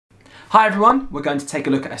Hi everyone, we're going to take a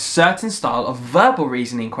look at a certain style of verbal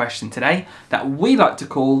reasoning question today that we like to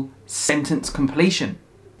call sentence completion.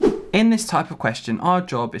 In this type of question, our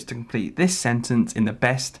job is to complete this sentence in the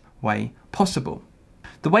best way possible.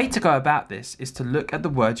 The way to go about this is to look at the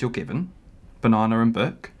words you're given, banana and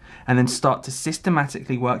book, and then start to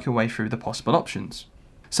systematically work your way through the possible options.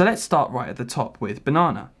 So let's start right at the top with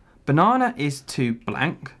banana. Banana is to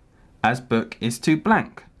blank, as book is to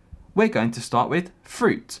blank. We're going to start with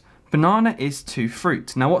fruit. Banana is to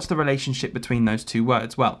fruit. Now what's the relationship between those two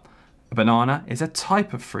words? Well, a banana is a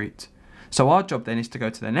type of fruit. So our job then is to go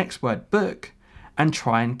to the next word, book, and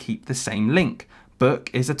try and keep the same link. Book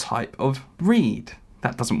is a type of read.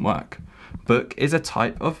 That doesn't work. Book is a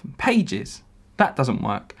type of pages. That doesn't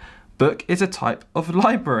work. Book is a type of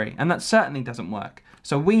library, and that certainly doesn't work.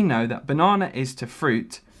 So we know that banana is to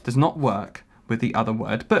fruit does not work with the other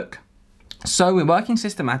word book. So we're working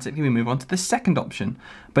systematically, we move on to the second option.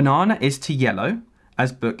 Banana is to yellow,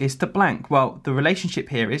 as book is to blank. Well, the relationship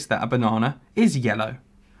here is that a banana is yellow.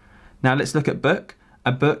 Now let's look at book.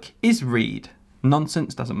 A book is read.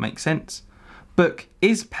 Nonsense, doesn't make sense. Book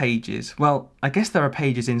is pages. Well, I guess there are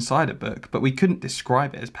pages inside a book, but we couldn't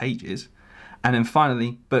describe it as pages. And then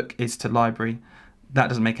finally, book is to library. That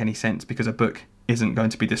doesn't make any sense because a book isn't going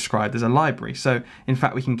to be described as a library. So in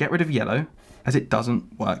fact, we can get rid of yellow as it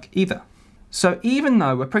doesn't work either. So even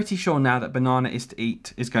though we're pretty sure now that banana is to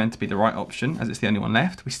eat is going to be the right option, as it's the only one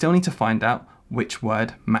left, we still need to find out which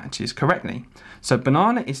word matches correctly. So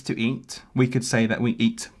banana is to eat. We could say that we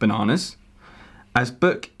eat bananas. As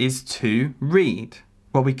book is to read.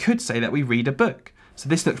 Well, we could say that we read a book. So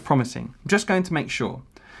this looks promising. I'm just going to make sure.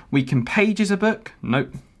 We can pages a book?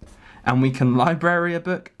 Nope. And we can library a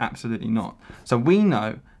book? Absolutely not. So we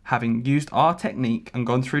know, having used our technique and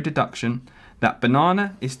gone through deduction, that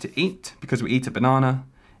banana is to eat because we eat a banana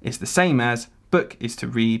is the same as book is to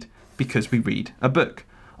read because we read a book.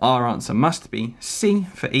 Our answer must be C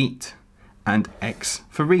for eat and X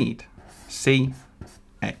for read. C,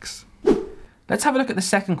 X. Let's have a look at the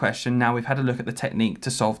second question now we've had a look at the technique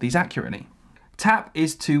to solve these accurately. Tap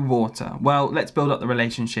is to water. Well, let's build up the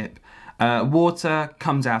relationship. Water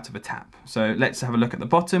comes out of a tap. So let's have a look at the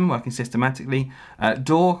bottom, working systematically.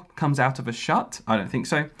 Door comes out of a shut. I don't think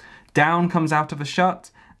so. Down comes out of a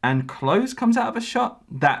shut, and close comes out of a shut.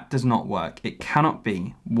 That does not work. It cannot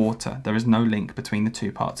be water. There is no link between the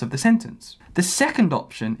two parts of the sentence. The second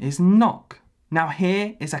option is knock. Now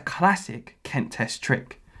here is a classic Kent test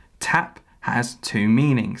trick. Tap has two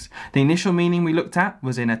meanings. The initial meaning we looked at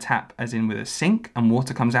was in a tap, as in with a sink and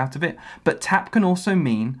water comes out of it, but tap can also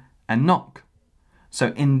mean a knock.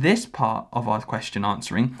 So in this part of our question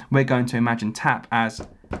answering, we're going to imagine tap as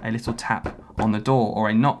a little tap on the door or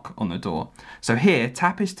a knock on the door. So here,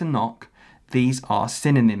 tap is to knock. These are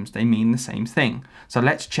synonyms. They mean the same thing. So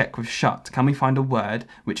let's check with shut. Can we find a word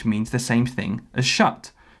which means the same thing as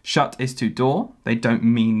shut? Shut is to door. They don't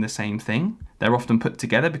mean the same thing. They're often put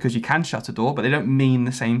together because you can shut a door, but they don't mean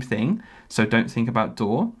the same thing. So don't think about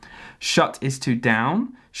door. Shut is to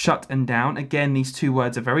down. Shut and down. Again, these two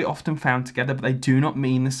words are very often found together, but they do not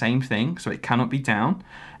mean the same thing. So it cannot be down.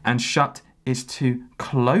 And shut is to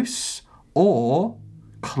close or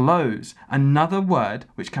close. Another word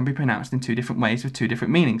which can be pronounced in two different ways with two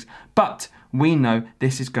different meanings. But we know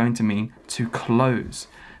this is going to mean to close.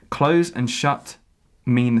 Close and shut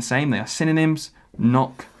mean the same. They are synonyms.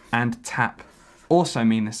 Knock and tap also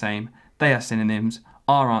mean the same. They are synonyms.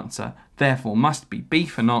 Our answer therefore must be B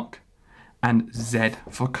for knock and Z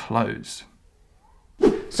for close.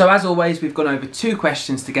 So as always, we've gone over two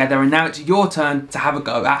questions together and now it's your turn to have a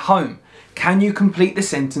go at home. Can you complete the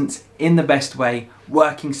sentence in the best way,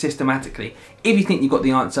 working systematically? If you think you got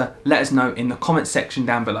the answer, let us know in the comment section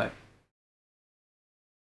down below.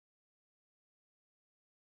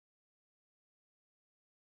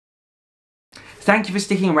 Thank you for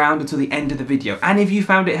sticking around until the end of the video, and if you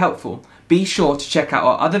found it helpful, be sure to check out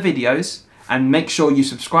our other videos and make sure you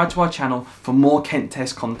subscribe to our channel for more Kent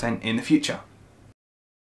Test content in the future.